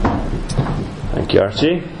Thank you,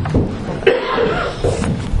 Archie.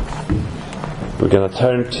 We're going to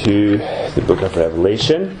turn to the book of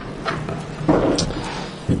Revelation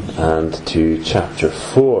and to chapter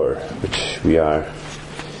 4, which we are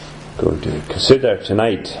going to consider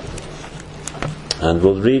tonight. And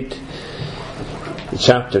we'll read the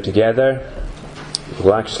chapter together.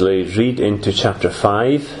 We'll actually read into chapter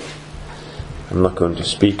 5. I'm not going to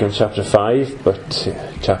speak on chapter 5, but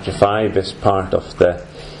chapter 5 is part of the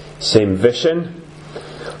same vision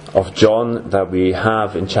of John that we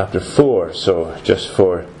have in chapter 4. So just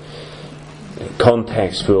for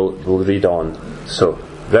context, we'll read on. So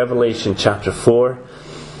Revelation chapter 4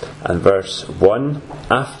 and verse 1.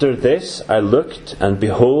 After this I looked, and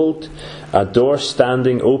behold, a door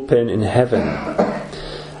standing open in heaven.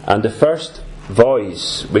 And the first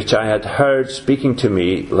voice which I had heard speaking to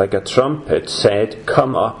me like a trumpet said,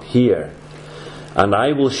 "Come up here, and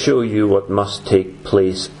I will show you what must take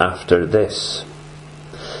place after this."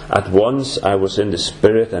 At once I was in the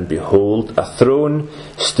Spirit, and behold, a throne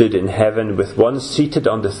stood in heaven, with one seated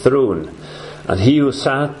on the throne. And he who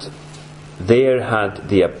sat there had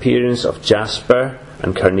the appearance of jasper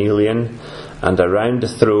and carnelian, and around the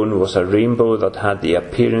throne was a rainbow that had the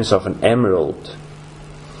appearance of an emerald.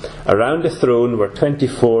 Around the throne were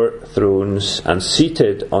 24 thrones, and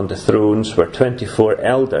seated on the thrones were 24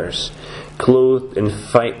 elders, clothed in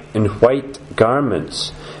white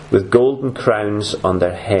garments, with golden crowns on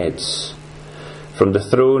their heads. From the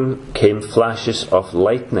throne came flashes of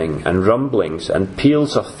lightning, and rumblings, and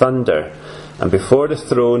peals of thunder. And before the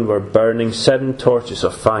throne were burning 7 torches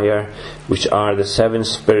of fire, which are the 7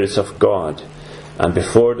 spirits of God. And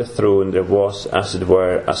before the throne there was, as it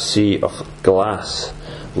were, a sea of glass,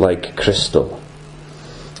 like crystal.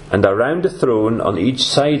 And around the throne, on each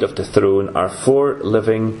side of the throne, are 4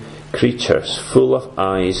 living creatures, full of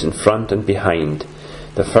eyes in front and behind.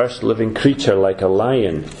 The first living creature like a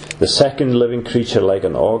lion, the second living creature like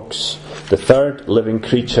an ox, the third living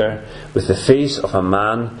creature with the face of a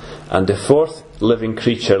man, and the fourth living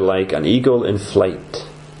creature like an eagle in flight.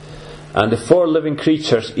 And the 4 living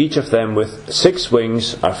creatures, each of them with 6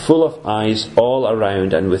 wings, are full of eyes all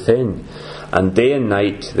around and within. And day and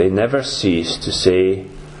night they never cease to say,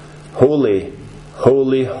 "Holy,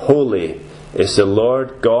 holy, holy is the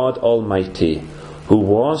Lord God Almighty, who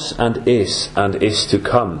was and is to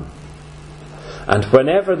come." And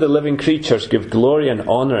whenever the living creatures give glory and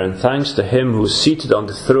honour and thanks to him who is seated on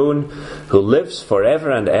the throne, who lives forever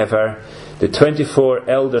and ever, the 24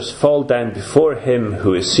 elders fall down before him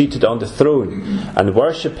who is seated on the throne, and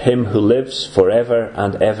worship him who lives forever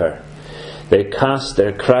and ever. They cast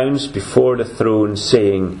their crowns before the throne,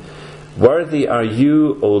 saying, "Worthy are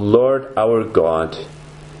you, O Lord our God,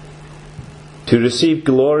 to receive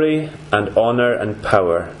glory and honour and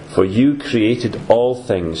power, for you created all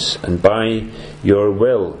things, and by your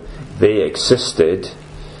will they existed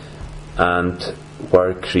and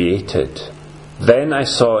were created." Then I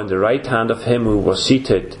saw in the right hand of him who was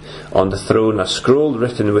seated on the throne a scroll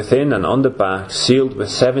written within and on the back, sealed with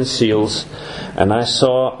 7 seals. And I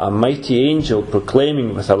saw a mighty angel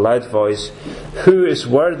proclaiming with a loud voice, "Who is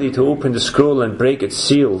worthy to open the scroll and break its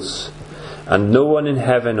seals?" And no one in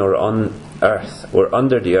heaven or on earth or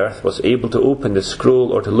under the earth was able to open the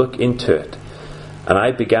scroll or to look into it. And I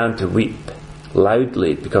began to weep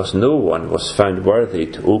loudly, because no one was found worthy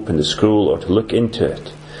to open the scroll or to look into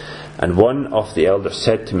it. And one of the elders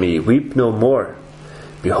said to me, "Weep no more.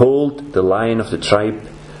 Behold, the Lion of the tribe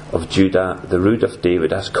of Judah, the Root of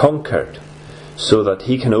David, has conquered, so that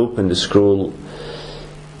he can open the scroll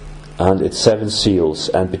and its 7 seals."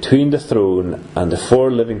 And between the throne and the 4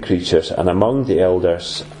 living creatures and among the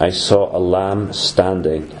elders, I saw a lamb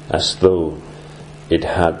standing as though it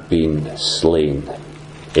had been slain.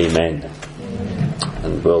 Amen.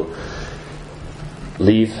 And we'll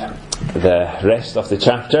leave the rest of the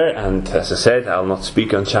chapter, and as I said, I'll not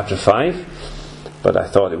speak on chapter 5, but I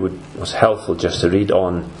thought it was helpful just to read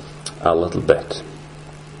on a little bit.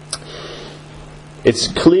 It's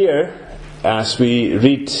clear as we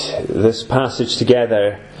read this passage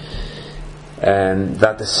together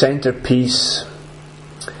that the centerpiece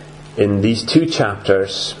in these 2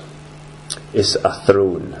 chapters is a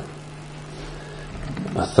throne.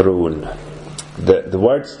 A throne. The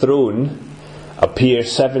word throne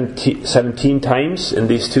appears 17 times in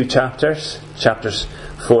these 2 chapters, chapters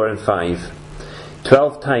 4 and 5.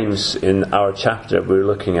 12 times in our chapter we're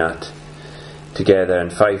looking at together,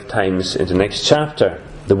 and 5 times in the next chapter.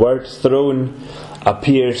 The word throne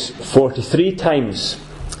appears 43 times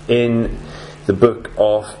in the book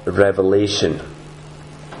of Revelation.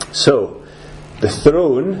 So, the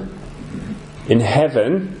throne in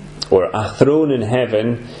heaven, or a throne in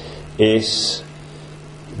heaven, is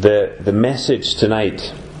the message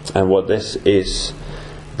tonight and what this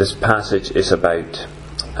passage is about.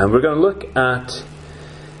 And we're going to look at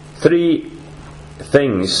three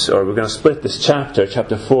things, or we're going to split this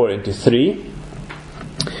chapter 4, into three.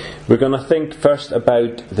 We're going to think first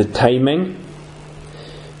about the timing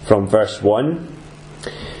from verse 1.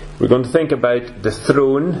 We're going to think about the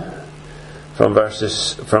throne from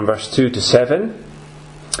verse 2 to 7.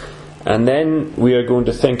 And then we are going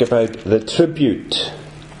to think about the tribute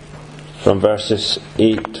from verse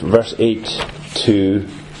 8 to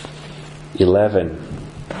 11.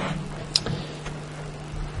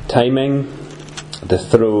 Timing, the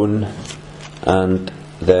throne, and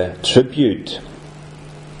the tribute.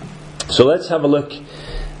 So let's have a look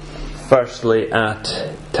firstly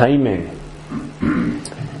at timing.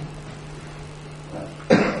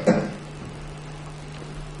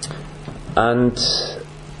 And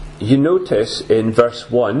you notice in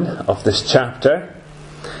verse 1 of this chapter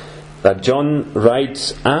that John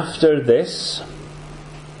writes after this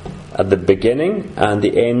at the beginning and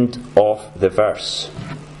the end of the verse.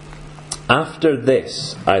 After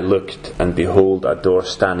this I looked, and behold, a door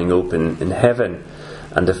standing open in heaven.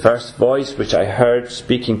 And the first voice which I heard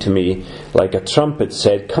speaking to me like a trumpet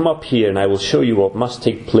said, "Come up here, and I will show you what must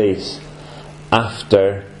take place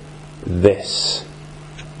after this."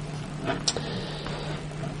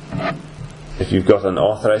 If you've got an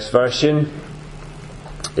authorized version,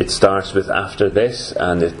 it starts with "after this,"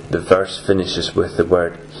 and the verse finishes with the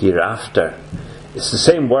word "hereafter." It's the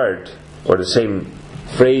same word, or the same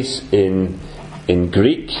phrase in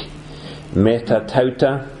Greek, meta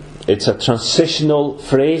tauta. It's a transitional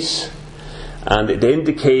phrase, and it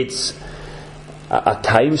indicates a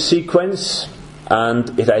time sequence,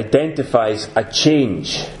 and it identifies a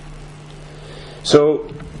change. So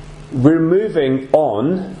we're moving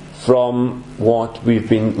on from what we've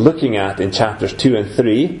been looking at in chapters 2 and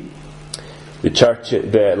 3,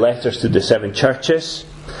 the letters to the 7 churches,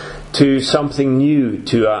 to something new,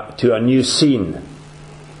 to a new scene.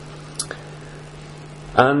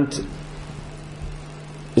 And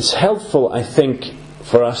it's helpful, I think,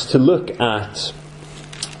 for us to look at,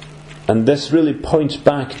 and this really points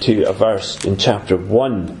back to a verse in chapter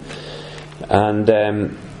 1. And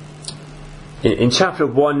in chapter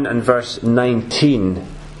 1 and verse 19,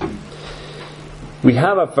 we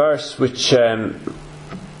have a verse which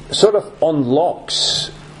sort of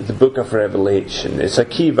unlocks the book of Revelation. It's a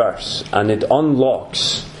key verse, and it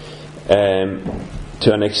unlocks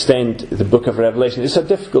to an extent the book of Revelation. It's a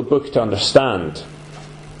difficult book to understand,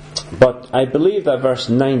 but I believe that verse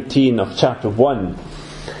 19 of chapter 1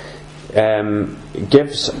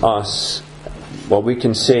 gives us what we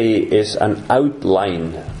can say is an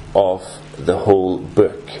outline of the whole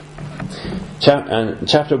book. And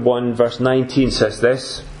chapter 1 verse 19 says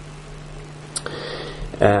this,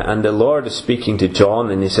 and the Lord is speaking to John,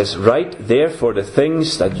 and he says, "Write therefore the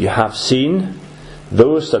things that you have seen,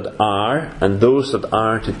 those that are, and those that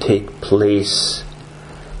are to take place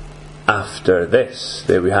after this."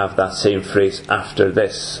 There we have that same phrase, "after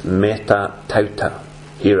this," meta tauta,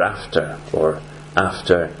 hereafter, or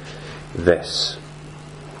after this.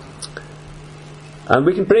 And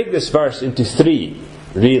we can break this verse into three,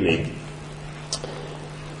 really.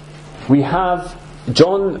 We have,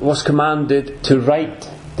 John was commanded to write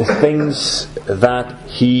the things that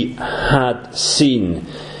he had seen,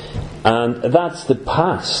 and that's the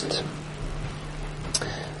past.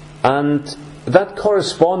 And that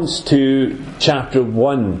corresponds to chapter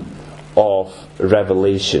 1 of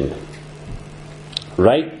Revelation.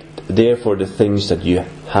 Write therefore the things that you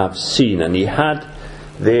have seen. And he had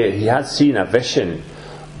seen a vision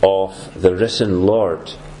of the risen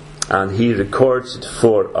Lord, and he records it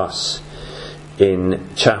for us in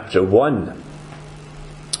chapter 1.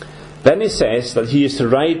 Then he says that he is to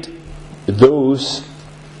write those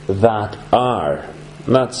that are.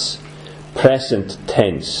 That's present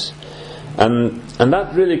tense. And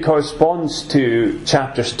that really corresponds to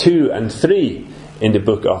chapters 2 and 3 in the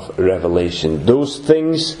book of Revelation. Those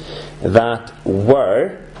things that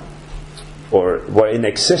were in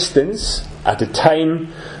existence at the time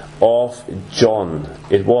of John.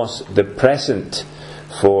 It was the present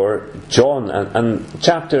for John. And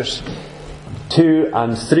chapters 2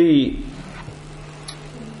 and 3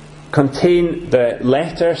 contain the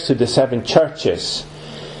letters to the 7 churches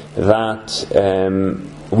that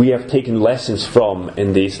we have taken lessons from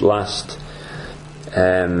in these last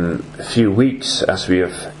few weeks as we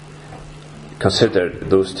have considered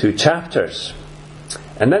those 2 chapters.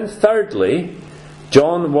 And then thirdly,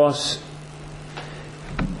 John was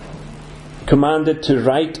commanded to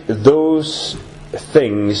write those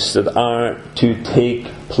things that are to take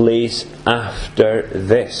place after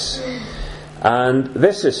this. And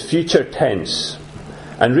this is future tense.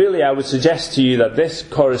 And really I would suggest to you that this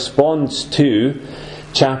corresponds to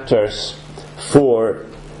chapters 4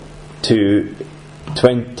 to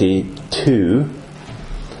 22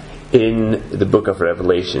 in the book of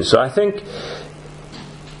Revelation. So I think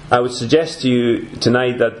I would suggest to you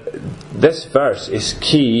tonight that this verse is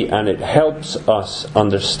key, and it helps us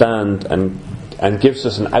understand and gives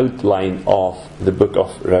us an outline of the book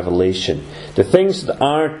of Revelation. The things that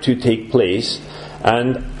are to take place,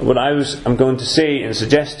 and what I'm going to say and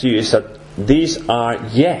suggest to you is that these are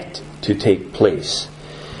yet to take place.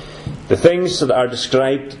 The things that are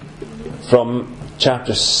described from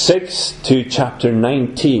chapter 6 to chapter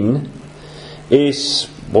 19 is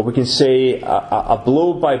what we can say a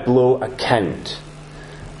blow-by-blow account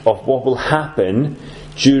of what will happen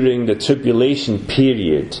during the tribulation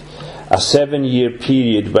period, a 7-year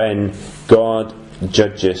period when God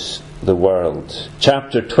judges the world.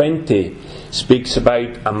 Chapter 20 speaks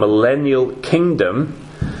about a millennial kingdom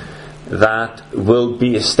that will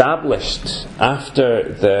be established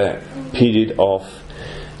after the period of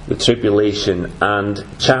the tribulation, and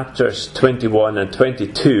chapters 21 and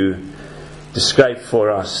 22 describe for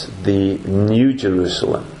us the New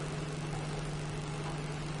Jerusalem,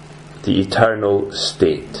 the eternal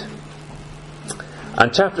state.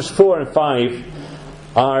 And chapters 4 and 5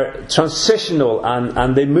 are transitional,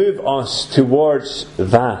 and they move us towards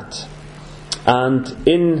that. And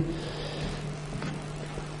in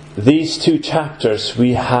these two chapters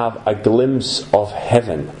we have a glimpse of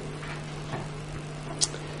heaven.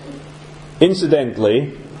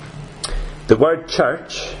 Incidentally, the word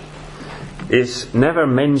church is never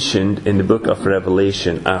mentioned in the book of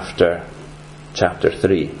Revelation after chapter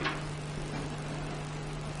 3.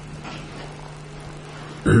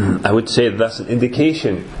 I would say that's an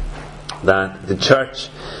indication that the church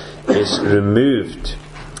is removed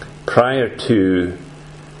prior to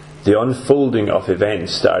the unfolding of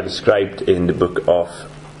events that are described in the book of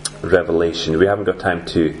Revelation. We haven't got time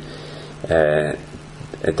to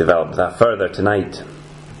develop that further tonight.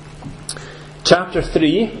 Chapter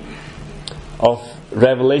 3 of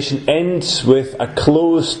Revelation ends with a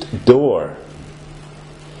closed door,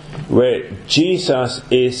 where Jesus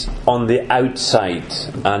is on the outside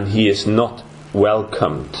and he is not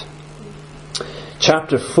welcomed.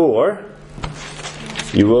 Chapter 4,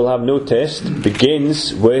 you will have noticed,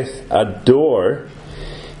 begins with a door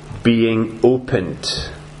being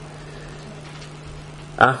opened.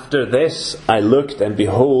 After this I looked, and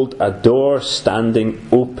behold, a door standing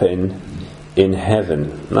open in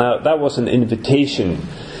heaven. Now that was an invitation,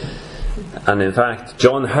 and in fact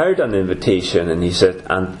John heard an invitation, and he said,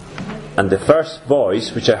 and the first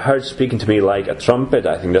voice which I heard speaking to me like a trumpet,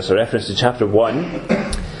 I think that's a reference to chapter 1,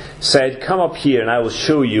 said, "Come up here and I will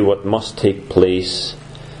show you what must take place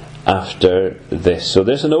after this." So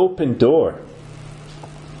there's an open door,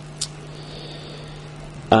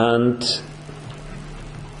 and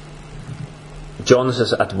John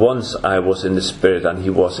says, "At once I was in the Spirit," and he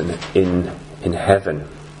was in heaven.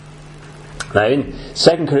 Now in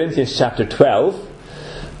 2 Corinthians chapter 12,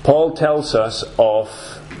 Paul tells us of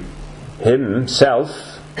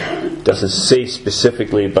himself, doesn't say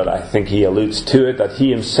specifically, but I think he alludes to it, that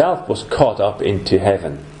he himself was caught up into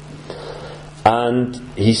heaven. And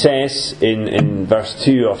he says in verse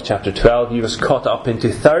 2 of chapter 12, he was caught up into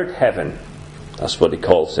third heaven. That's what he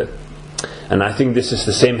calls it. And I think this is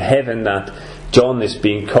the same heaven that John is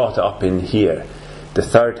being caught up in here, the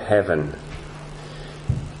third heaven.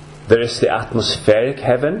 There is the atmospheric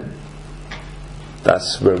heaven.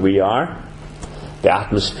 That's where we are, the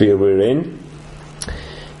atmosphere we're in.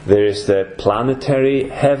 There is the planetary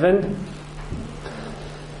heaven.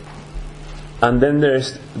 And then there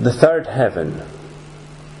is the third heaven,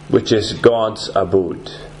 which is God's abode.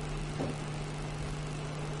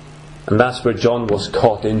 And that's where John was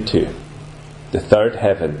caught into, the third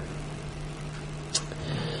heaven.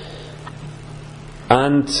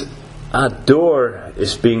 And a door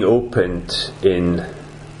is being opened in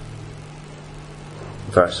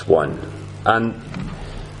verse 1. And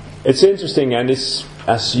it's interesting, and it's,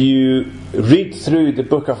 as you read through the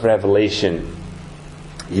book of Revelation,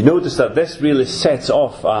 you notice that this really sets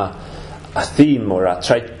off a theme or a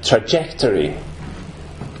trajectory,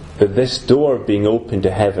 this door being open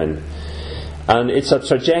to heaven. And it's a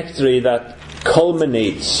trajectory that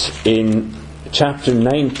culminates in chapter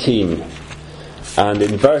 19 and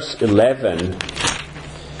in verse 11,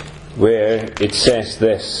 where it says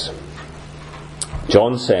this.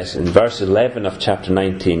 John says in verse 11 of chapter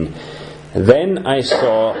 19, "Then I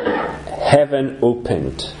saw heaven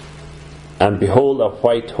opened, And behold, a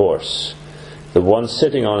white horse. The one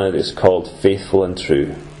sitting on it is called Faithful and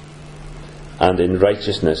True. And in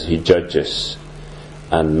righteousness he judges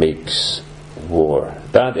and makes war.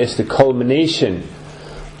 That is the culmination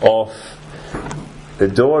of the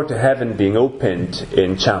door to heaven being opened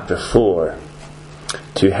in chapter 4.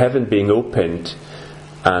 To heaven being opened,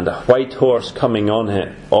 and a white horse coming on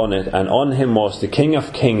it, and on him was the King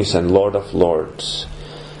of Kings and Lord of Lords.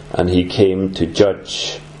 And he came to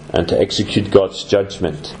judge and to execute God's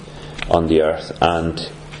judgment on the earth and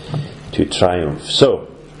to triumph. So,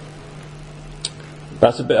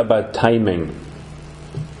 that's a bit about timing.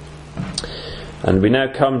 And we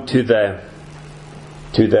now come to the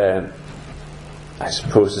I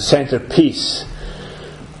suppose the centerpiece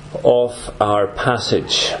of our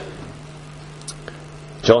passage.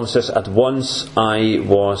 John says, "At once I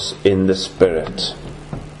was in the Spirit,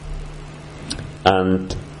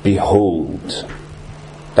 and behold."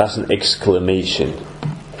 That's an exclamation.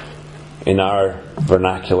 In our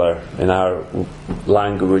vernacular, in our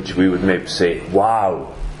language, we would maybe say,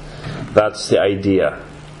 "Wow!" That's the idea.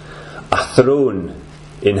 A throne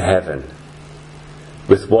in heaven,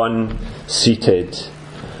 with one seated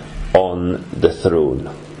on the throne.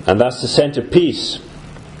 And that's the centerpiece.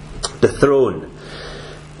 The throne.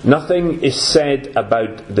 Nothing is said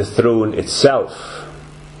about the throne itself.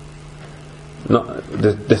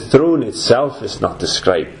 The throne itself is not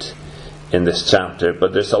described in this chapter,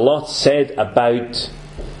 but there's a lot said about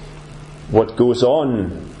what goes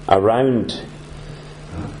on around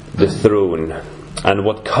the throne, and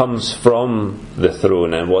what comes from the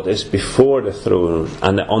throne, and what is before the throne,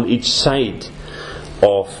 and on each side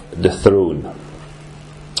of the throne.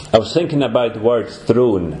 I was thinking about the word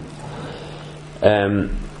throne.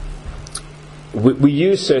 We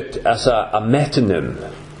use it as a metonym.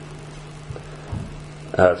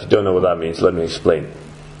 If you don't know what that means, let me explain.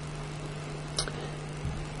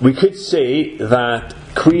 We could say that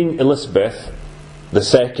Queen Elizabeth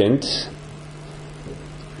II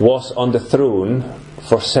was on the throne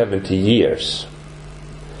for 70 years,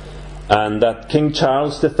 and that King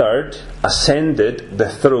Charles III ascended the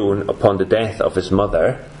throne upon the death of his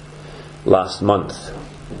mother last month.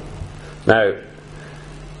 Now,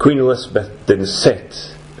 Queen Elizabeth didn't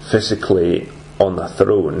sit physically on the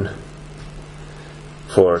throne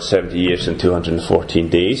for 70 years and 214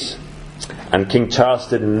 days. And King Charles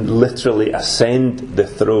didn't literally ascend the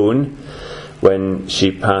throne when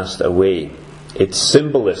she passed away. It's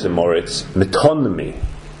symbolism, or it's metonymy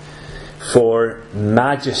for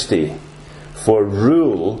majesty, for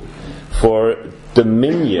rule, for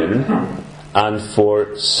dominion, and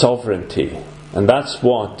for sovereignty. And that's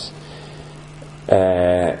what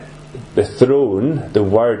the throne, the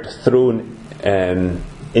word throne,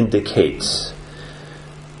 indicates.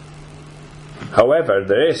 However,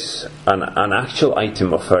 there is an actual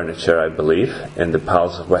item of furniture, I believe, in the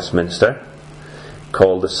Palace of Westminster,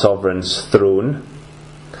 called the Sovereign's Throne.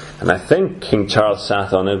 And I think King Charles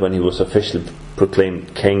sat on it when he was officially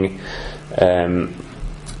proclaimed king.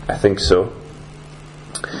 I think so.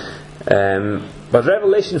 But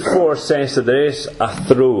Revelation 4 says that there is a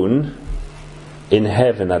throne in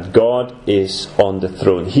heaven, that God is on the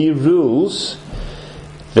throne. He rules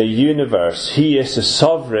the universe. He is the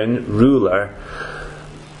sovereign ruler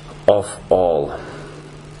of all.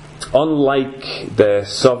 Unlike the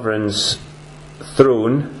sovereign's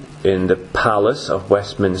throne in the Palace of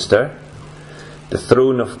Westminster, the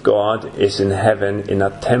throne of God is in heaven in a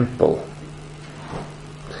temple.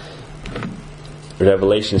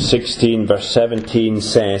 Revelation 16 verse 17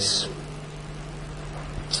 says,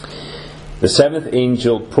 "The seventh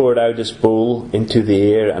angel poured out his bowl into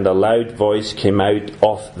the air, and a loud voice came out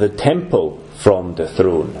of the temple from the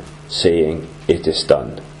throne, saying, 'It is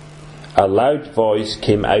done.'" A loud voice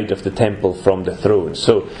came out of the temple from the throne.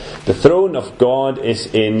 So the throne of God is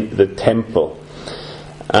in the temple.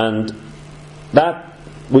 And that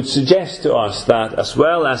would suggest to us that, as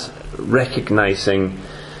well as recognizing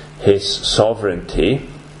His sovereignty,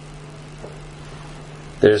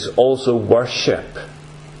 there's also worship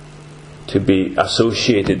to be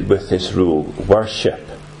associated with His rule. Worship.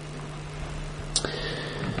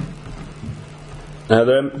 Now,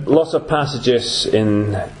 there are lots of passages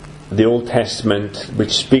in the Old Testament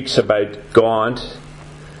which speaks about God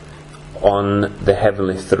on the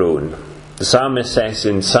heavenly throne. The psalmist says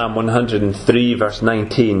in Psalm 103 verse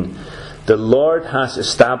 19, "The Lord has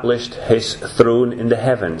established His throne in the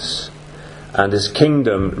heavens, and His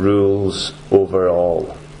kingdom rules over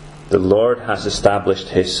all." The Lord has established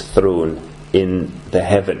His throne in the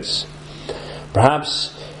heavens.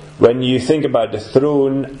 Perhaps when you think about the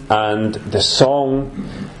throne and the song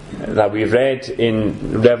that we read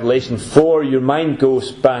in Revelation 4, your mind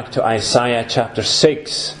goes back to Isaiah chapter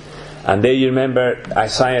 6. And there you remember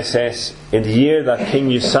Isaiah says, in the year that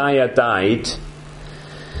King Uzziah died,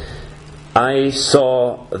 I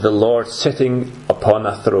saw the Lord sitting upon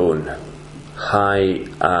a throne, high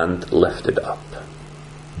and lifted up.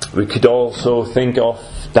 We could also think of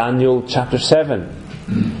Daniel chapter 7.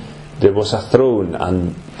 There was a throne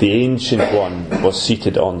and the Ancient One was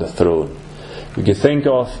seated on the throne. We could think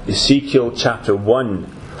of Ezekiel chapter 1.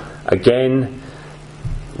 Again,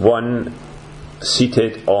 one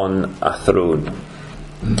seated on a throne.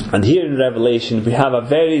 And here in Revelation we have a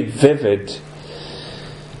very vivid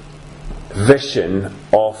vision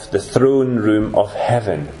of the throne room of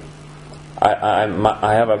heaven. I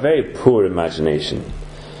have a very poor imagination.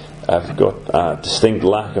 I've got a distinct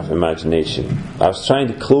lack of imagination. I was trying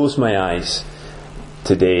to close my eyes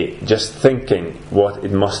today, just thinking what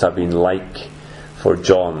it must have been like for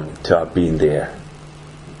John to have been there.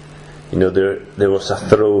 You know, there was a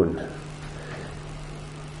throne,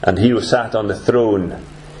 and he who sat on the throne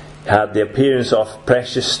had the appearance of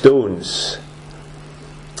precious stones.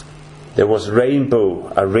 There was a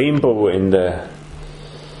rainbow in the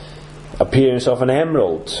appearance of an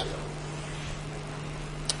emerald.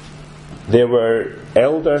 There were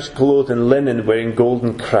elders clothed in linen wearing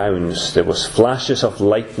golden crowns. There was flashes of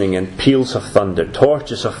lightning and peals of thunder,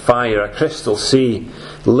 torches of fire, a crystal sea,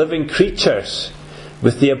 living creatures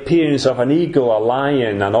with the appearance of an eagle, a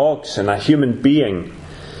lion, an ox, and a human being.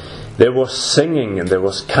 There was singing and there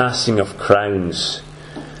was casting of crowns.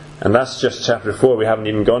 And that's just chapter 4. We haven't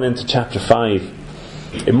even gone into chapter 5.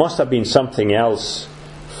 It must have been something else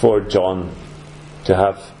for John to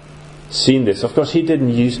have seen this. Of course, he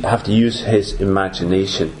didn't have to use his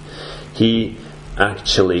imagination. He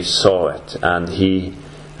actually saw it and he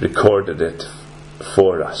recorded it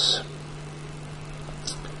for us.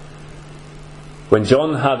 When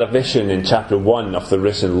John had a vision in chapter 1 of the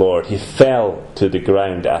risen Lord, he fell to the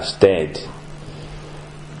ground as dead.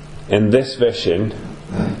 In this vision,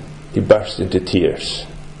 he burst into tears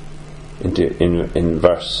in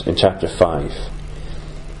chapter 5.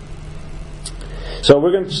 So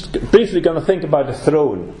we're briefly going to think about the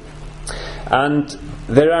throne. And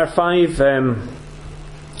there are 5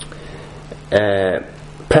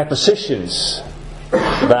 prepositions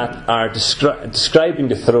that are describing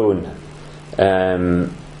the throne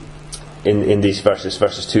in these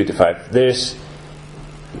verses 2 to 5. There's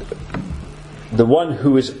the one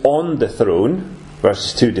who is on the throne,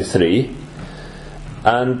 verses 2 to 3.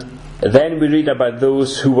 And then we read about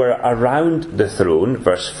those who were around the throne,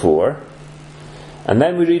 verse 4. And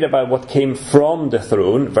then we read about what came from the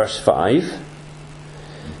throne, verse 5.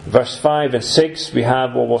 Verse 5 and 6 we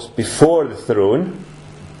have what was before the throne.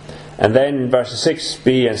 And then in verses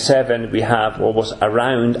 6b and 7 we have what was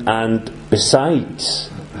around and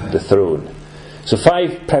besides the throne. So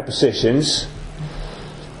 5 prepositions: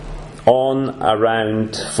 on,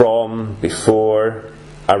 around, from, before,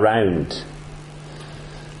 around.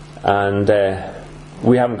 And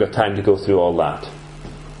we haven't got time to go through all that.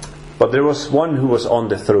 But there was one who was on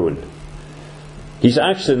the throne. He's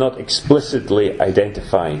actually not explicitly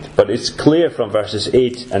identified, but it's clear from verses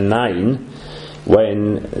 8 and 9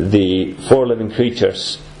 when the 4 living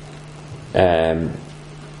creatures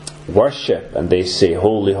worship and they say,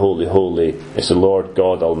 "Holy, holy, holy is the Lord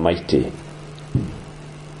God Almighty."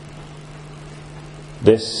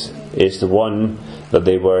 This is the one that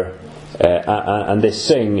they were, and they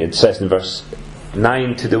sing, it says in verse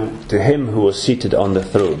 9, to him who was seated on the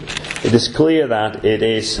throne. It is clear that it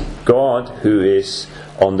is God who is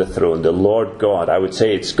on the throne, the Lord God. I would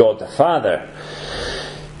say it's God the Father,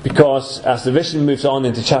 because as the vision moves on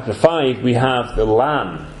into chapter 5, we have the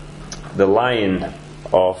Lamb, the Lion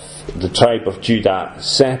of the tribe of Judah,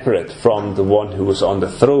 separate from the one who was on the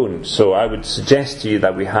throne. So I would suggest to you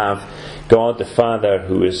that we have God the Father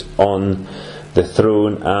who is on the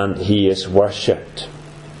throne and he is worshipped.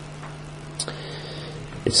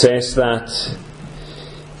 It says that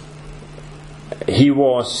he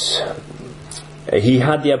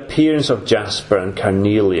had the appearance of jasper and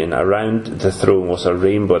carnelian. Around the throne was a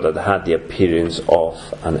rainbow that had the appearance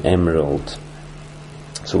of an emerald.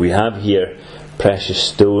 So we have here precious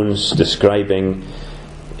stones describing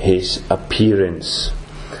his appearance.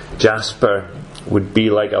 Jasper would be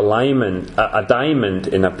like a diamond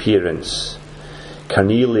in appearance.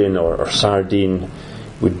 Carnelian or sardine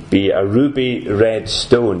would be a ruby red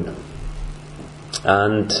stone.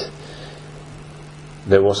 And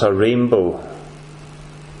there was a rainbow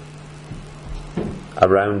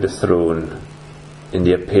around the throne in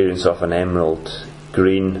the appearance of an emerald,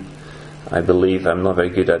 green I believe. I'm not very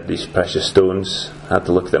good at these precious stones. I had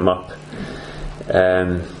to look them up.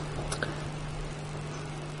 I'm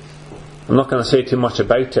not going to say too much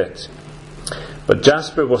about it. But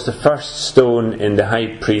jasper was the first stone in the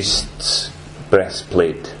high priest's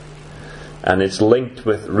breastplate. And it's linked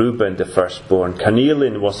with Reuben, the firstborn.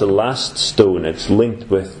 Carnelian was the last stone. It's linked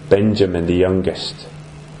with Benjamin, the youngest.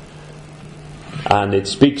 And it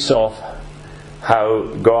speaks of how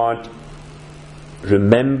God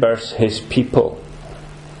remembers his people.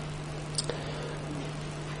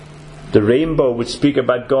 The rainbow would speak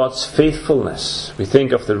about God's faithfulness. We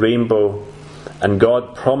think of the rainbow and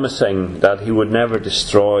God promising that he would never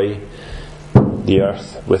destroy the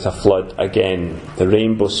earth with a flood again. The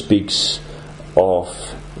rainbow speaks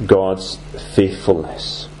of God's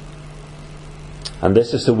faithfulness. And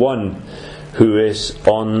this is the one who is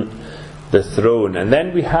on the throne. And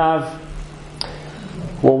then we have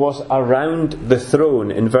what was around the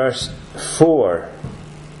throne in verse 4.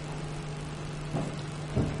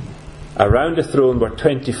 Around the throne were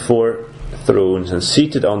 24 thrones, and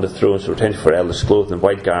seated on the thrones were 24 elders clothed in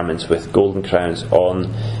white garments with golden crowns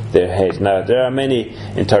on their heads. Now, there are many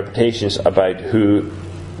interpretations about who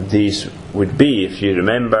these would be. If you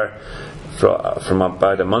remember from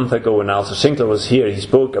about a month ago when Alistair Sinclair was here, he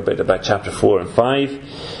spoke a bit about chapter 4 and 5.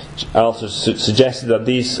 Also suggested that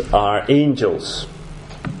these are angels.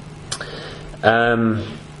 Now,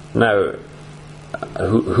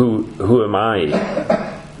 who am I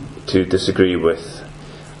to disagree with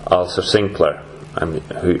Alistair Sinclair?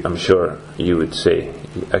 I'm sure you would say.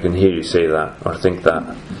 I can hear you say that or think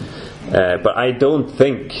that. But I don't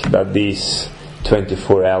think that these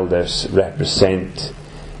 24 elders represent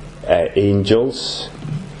angels.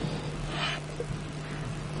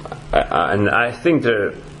 And I think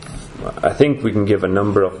we can give a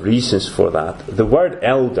number of reasons for that. The word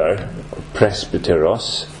elder,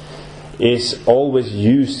 presbyteros, is always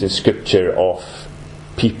used in Scripture of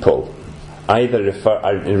people, either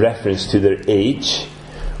in reference to their age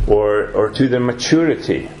or to their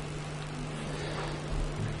maturity.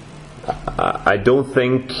 I don't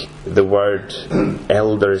think the word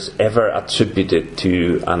elder is ever attributed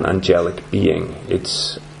to an angelic being.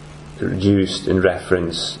 It's used in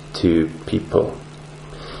reference to people.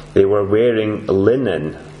 They were wearing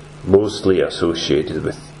linen, mostly associated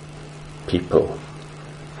with people.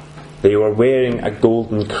 They were wearing a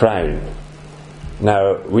golden crown.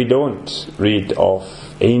 Now, we don't read of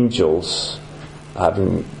angels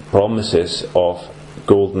having promises of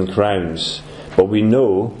golden crowns, but we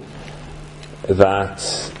know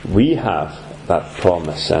that we have that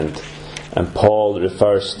promise, and Paul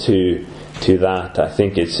refers to that. I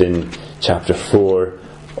think it's in chapter 4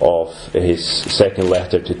 of his second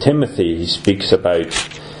letter to Timothy. He speaks about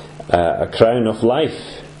a crown of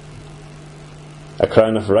life, a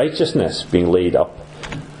crown of righteousness being laid up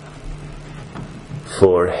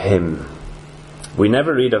for him. We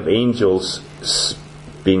never read of angels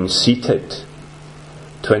being seated.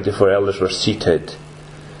 24 elders were seated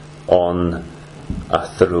on a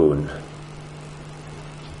throne.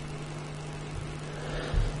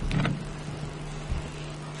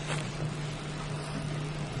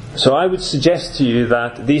 So I would suggest to you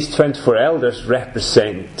that these 24 elders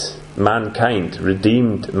represent mankind,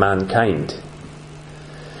 redeemed mankind.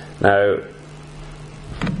 Now,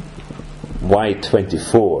 why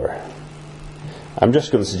 24? I'm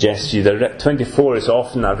just going to suggest to you that 24 is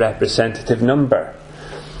often a representative number.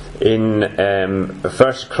 In 1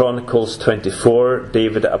 Chronicles 24,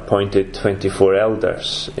 David appointed 24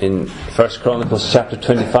 elders. In 1 Chronicles chapter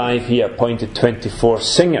 25, he appointed 24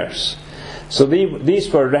 singers. So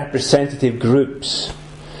these were representative groups.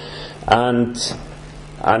 And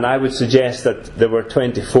I would suggest that there were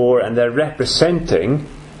 24, and they're representing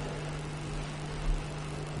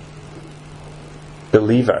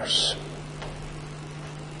believers.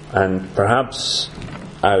 And perhaps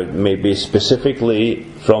maybe specifically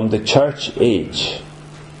from the church age.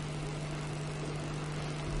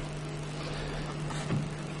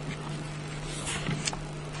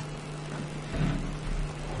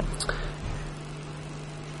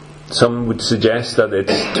 Some would suggest that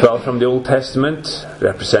it's 12 from the Old Testament,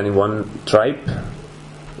 representing one tribe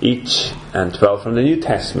each, and 12 from the New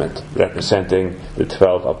Testament, representing the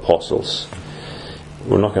 12 apostles.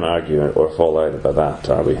 We're not going to argue or fall out about that,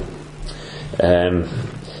 are we?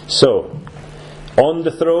 So, on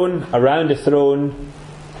the throne, around the throne,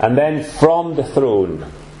 and then from the throne,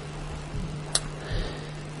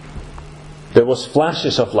 there was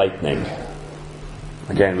flashes of lightning.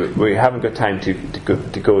 again, we haven't got time to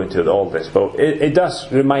go into all this, but it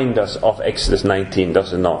does remind us of Exodus 19,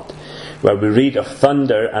 does it not? Where we read of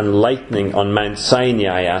thunder and lightning on Mount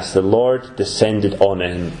Sinai as the Lord descended on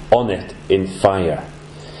it in fire.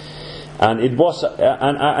 And it was,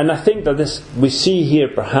 and I think that this we see here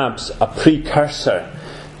perhaps a precursor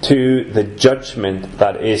to the judgment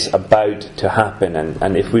that is about to happen.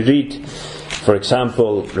 And if we read, for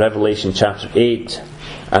example, Revelation chapter 8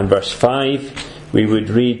 and verse 5, we would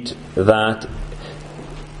read that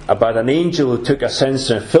about an angel who took a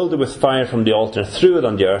censer and filled it with fire from the altar and threw it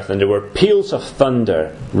on the earth, and there were peals of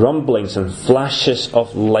thunder, rumblings and flashes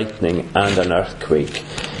of lightning and an earthquake.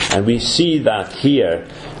 And we see that here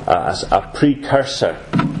as a precursor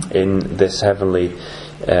in this heavenly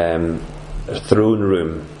throne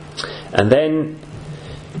room. And then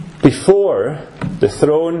before the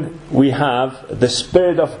throne we have the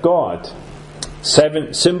Spirit of God,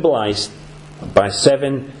 symbolized by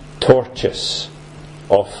 7 torches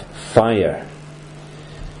of fire,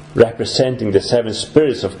 representing the 7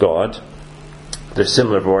 spirits of God. There's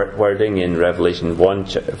similar wording in Revelation 1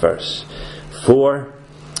 verse 4.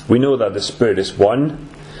 We know that the Spirit is one,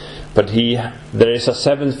 but there is a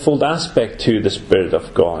 7-fold aspect to the Spirit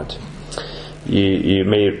of God. You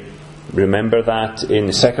may remember that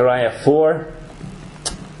in Zechariah 4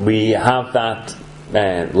 we have that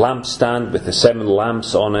lampstand with the 7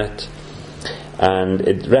 lamps on it, and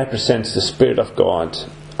it represents the Spirit of God.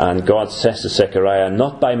 And God says to Zechariah,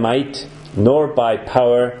 "Not by might nor by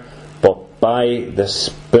power, but by the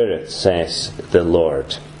Spirit, says the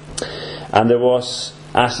Lord." And there was,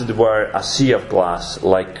 as it were, a sea of glass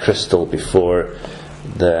like crystal before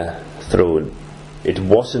the throne. It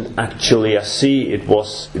wasn't actually a sea, it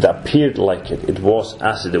appeared like it. It was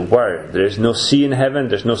as it were. There is no sea in heaven,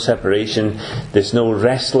 there's no separation, there's no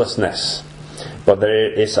restlessness. But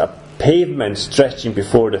there is a pavement stretching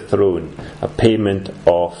before the throne, a pavement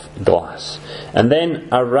of glass. And then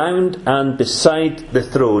around and beside the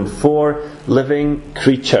throne, 4 living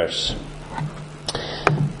creatures.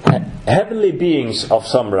 Heavenly beings of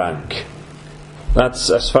some rank. That's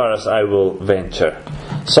as far as I will venture.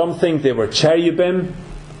 Some think they were cherubim,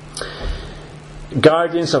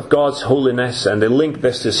 guardians of God's holiness, and they link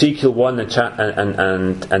this to Ezekiel 1 and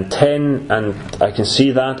 10, and I can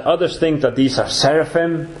see that. Others think that these are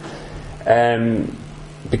seraphim,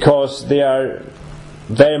 because they are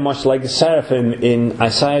very much like the seraphim in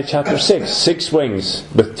Isaiah chapter 6. 6 wings,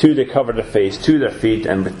 with 2 they cover their face, 2 their feet,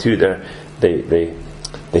 and with 2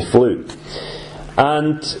 they flew.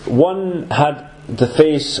 And one had the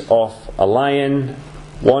face of a lion,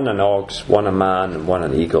 one an ox, one a man, and one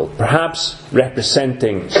an eagle. Perhaps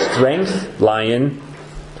representing strength, lion,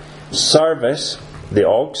 service, the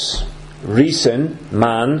ox, reason,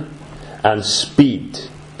 man, and speed,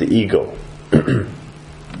 the eagle.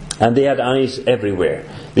 And they had eyes everywhere.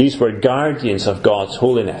 These were guardians of God's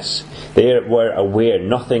holiness. They were aware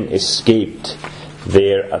nothing escaped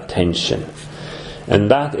their attention.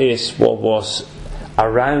 And that is what was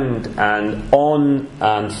around and on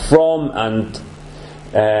and from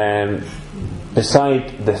and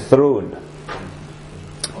beside the throne.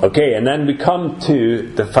 Okay, and then we come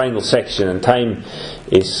to the final section, and time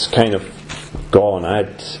is kind of gone.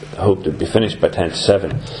 I'd hoped it would be finished by 10 to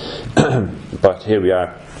 7. But here we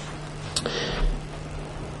are.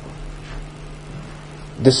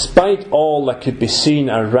 Despite all that could be seen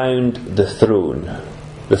around the throne,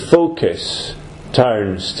 the focus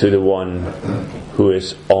turns to the one who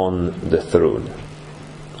is on the throne.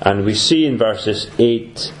 And we see in verses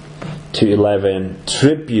 8 to 11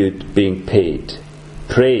 tribute being paid,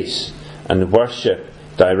 praise and worship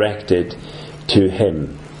directed to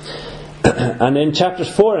him. And in chapters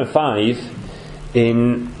 4 and 5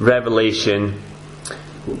 in Revelation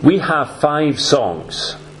we have 5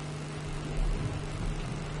 songs.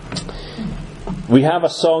 We have a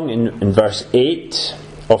song in verse 8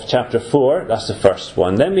 of chapter 4, that's the first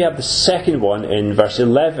one. Then we have the second one in verse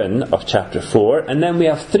 11 of chapter 4, and then we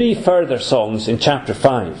have 3 further songs in chapter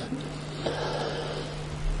 5.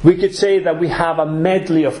 We could say that we have a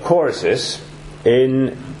medley of choruses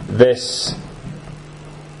in this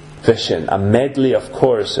vision, a medley of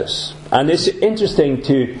choruses. And it's interesting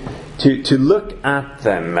to look at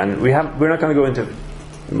them, and we're not going to go into,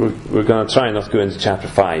 we're going to try not to go into chapter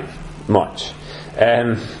 5 much.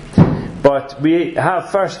 But we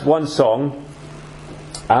have first one song,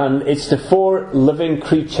 and it's the 4 living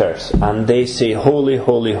creatures, and they say, "Holy,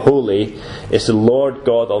 holy, holy is the Lord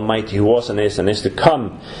God Almighty, who was and is to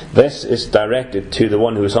come." This is directed to the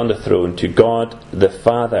one who is on the throne, to God the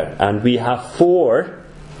Father. And we have 4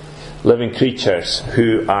 living creatures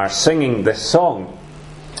who are singing this song.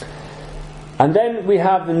 And then we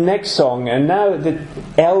have the next song, and now the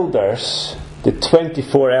elders, the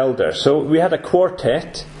 24 elders. So we had a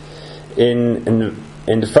quartet in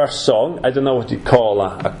the first song. I don't know what you call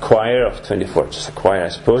a choir of 24, just a choir, I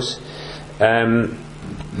suppose. And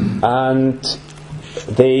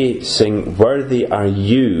they sing, "Worthy are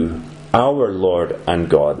you, our Lord and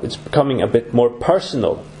God." It's becoming a bit more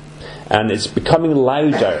personal, and it's becoming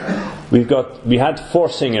louder. We had 4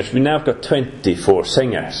 singers, we now have got 24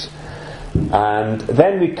 singers. And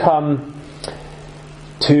then we come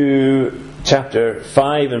to chapter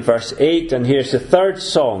 5 and verse 8, and here's the third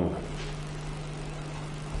song.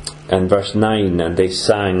 And verse 9, and they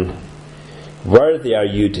sang, "Worthy are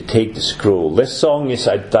you to take the scroll." This song is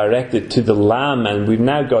directed to the Lamb, and we've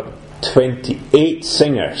now got 28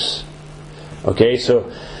 singers. Okay, so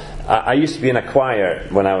I used to be in a choir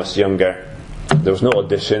when I was younger. There was no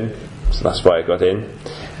audition, so that's why I got in.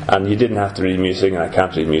 And you didn't have to read music, and I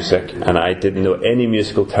can't read music, and I didn't know any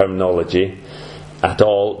musical terminology at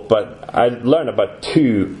all. But I learned about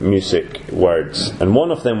 2 music words, and one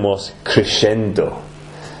of them was crescendo.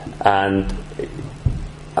 And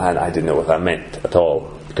I didn't know what that meant at all,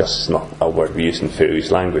 because it's not a word we use in Faroese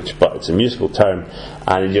language, but it's a musical term,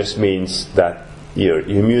 and it just means that your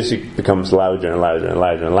music becomes louder and louder and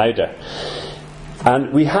louder and louder.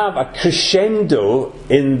 And we have a crescendo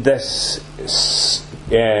in this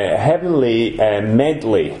heavenly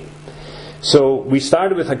medley. So we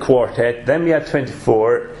started with a quartet, then we had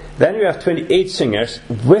 24, then we have 28 singers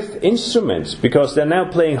with instruments, because they're now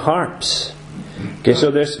playing harps. Okay,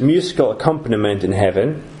 so there's musical accompaniment in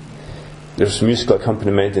heaven. There's musical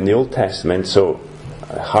accompaniment in the Old Testament, so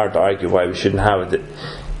hard to argue why we shouldn't have it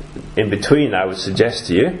in between, I would suggest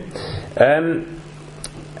to you.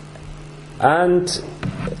 And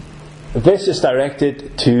this is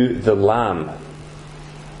directed to the Lamb.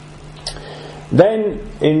 Then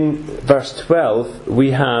in verse 12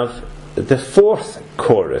 we have the 4th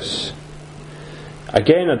chorus,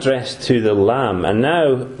 again addressed to the Lamb. And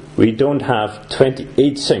now we don't have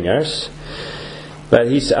 28 singers, but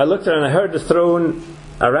I looked around and I heard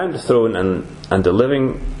around the throne and the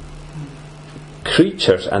living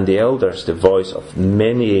creatures and the elders, the voice of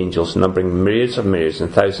many angels, numbering myriads of myriads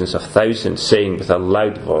and thousands of thousands, saying with a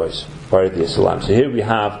loud voice, "Worthy is the Lamb." So here we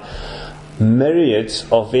have myriads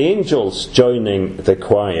of angels joining the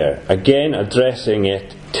choir, again addressing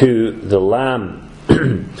it to the Lamb.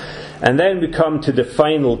 And then we come to the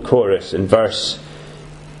final chorus in verse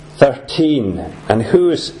 13. And who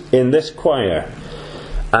is in this choir?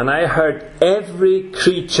 "And I heard every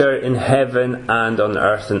creature in heaven and on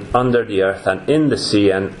earth and under the earth and in the sea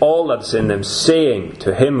and all that's in them, saying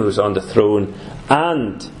to him who's on the throne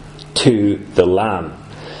and to the Lamb."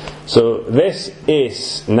 So this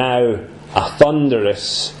is now a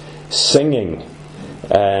thunderous singing,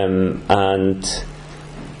 and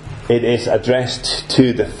it is addressed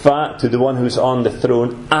to the one who's on the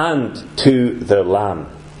throne and to the Lamb.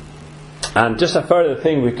 And just a further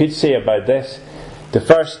thing we could say about this: the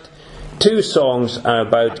first 2 songs are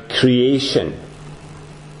about creation.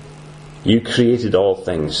 You created all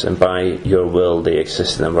things, and by your will they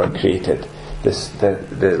existed and were created.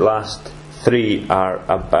 The last 3 are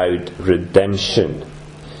about redemption.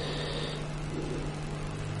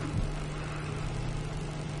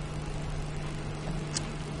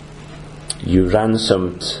 You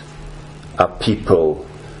ransomed a people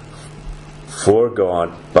for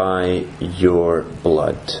God by your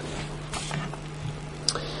blood.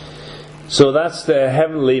 So that's the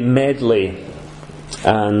heavenly medley,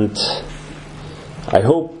 and I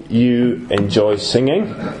hope you enjoy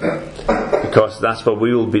singing, because that's what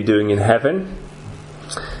we will be doing in heaven,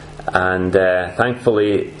 and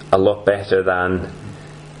thankfully a lot better than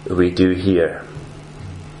we do here.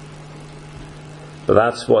 But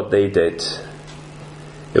that's what they did.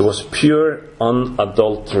 It was pure,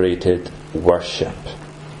 unadulterated worship,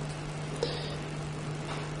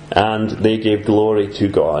 and they gave glory to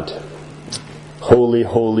God. Holy,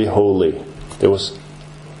 holy, holy.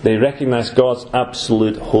 They recognized God's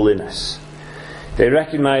absolute holiness. They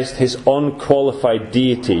recognized His unqualified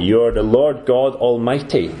deity. You are the Lord God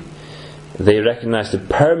Almighty. They recognized the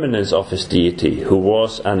permanence of His deity, who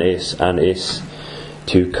was and is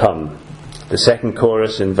to come. The second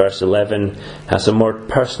chorus in verse 11 has a more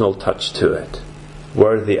personal touch to it.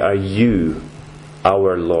 Worthy are you,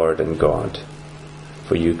 our Lord and God,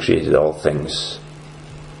 for you created all things.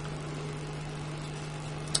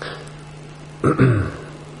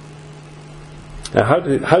 Now,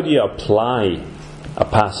 how do you apply a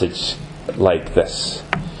passage like this?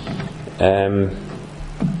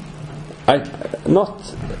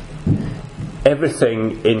 Not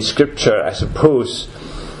everything in Scripture, I suppose,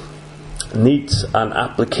 needs an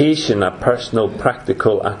application, a personal,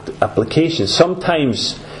 practical application.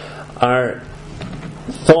 Sometimes our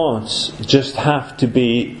thoughts just have to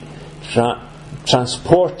be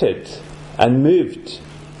transported and moved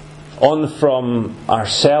on from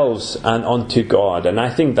ourselves and onto God. And I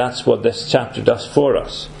think that's what this chapter does for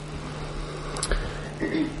us.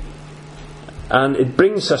 And it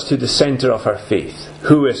brings us to the center of our faith.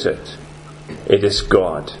 Who is it? It is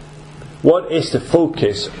God. What is the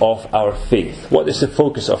focus of our faith? What is the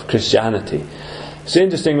focus of Christianity? It's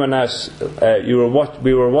interesting when we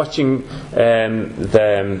were watching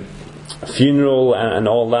the funeral and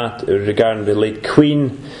all that regarding the late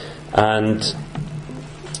Queen, and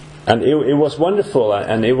it was wonderful,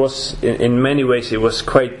 and it was in many ways it was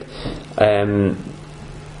quite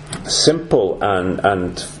simple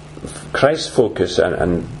and Christ focused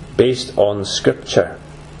and based on Scripture.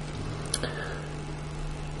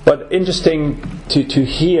 But interesting to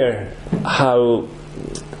hear how,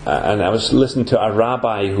 and I was listening to a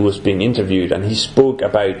rabbi who was being interviewed, and he spoke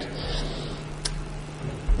about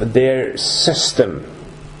their system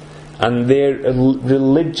and their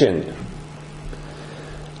religion.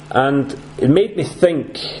 And it made me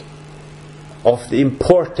think of the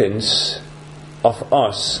importance of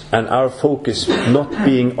us and our focus not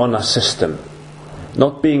being on a system,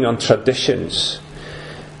 not being on traditions.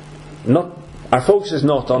 Our focus is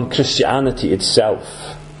not on Christianity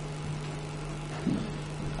itself.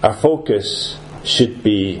 Our focus should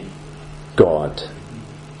be God.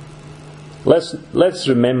 Let's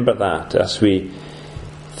remember that as we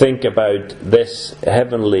think about this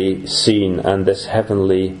heavenly scene and this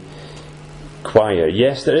heavenly choir.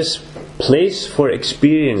 Yes, there is place for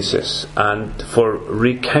experiences and for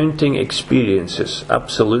recounting experiences,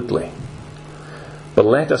 absolutely. But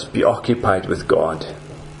let us be occupied with God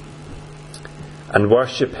and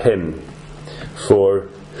worship Him for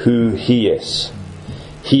who He is.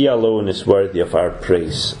 He alone is worthy of our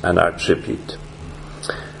praise and our tribute.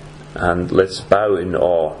 And let's bow in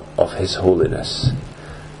awe of His holiness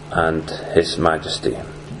and His majesty.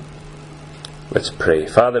 Let's pray.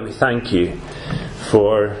 Father, we thank You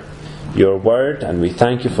for Your word, and we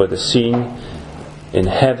thank You for the scene in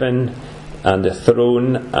heaven and the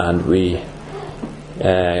throne, and we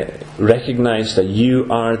recognize that You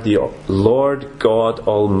are the Lord God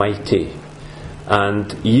Almighty,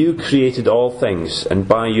 and You created all things, and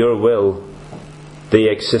by Your will they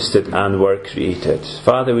existed and were created.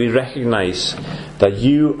 Father, we recognize that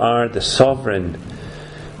You are the sovereign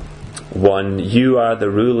one. You are the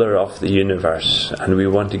ruler of the universe, and we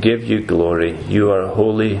want to give You glory. You are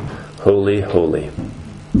holy, holy, holy.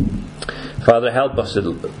 Father, help us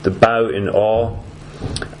to bow in awe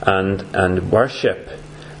and worship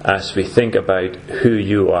as we think about who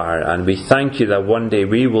You are. And we thank You that one day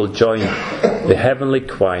we will join the heavenly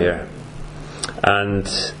choir. And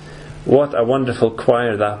what a wonderful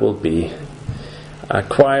choir that will be. A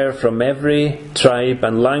choir from every tribe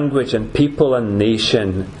and language and people and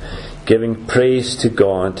nation, giving praise to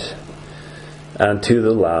God and to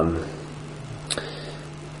the Lamb.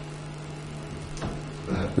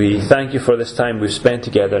 We thank You for this time we've spent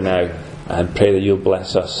together now, and pray that You'll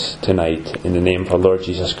bless us tonight in the name of our Lord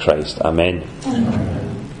Jesus Christ. Amen.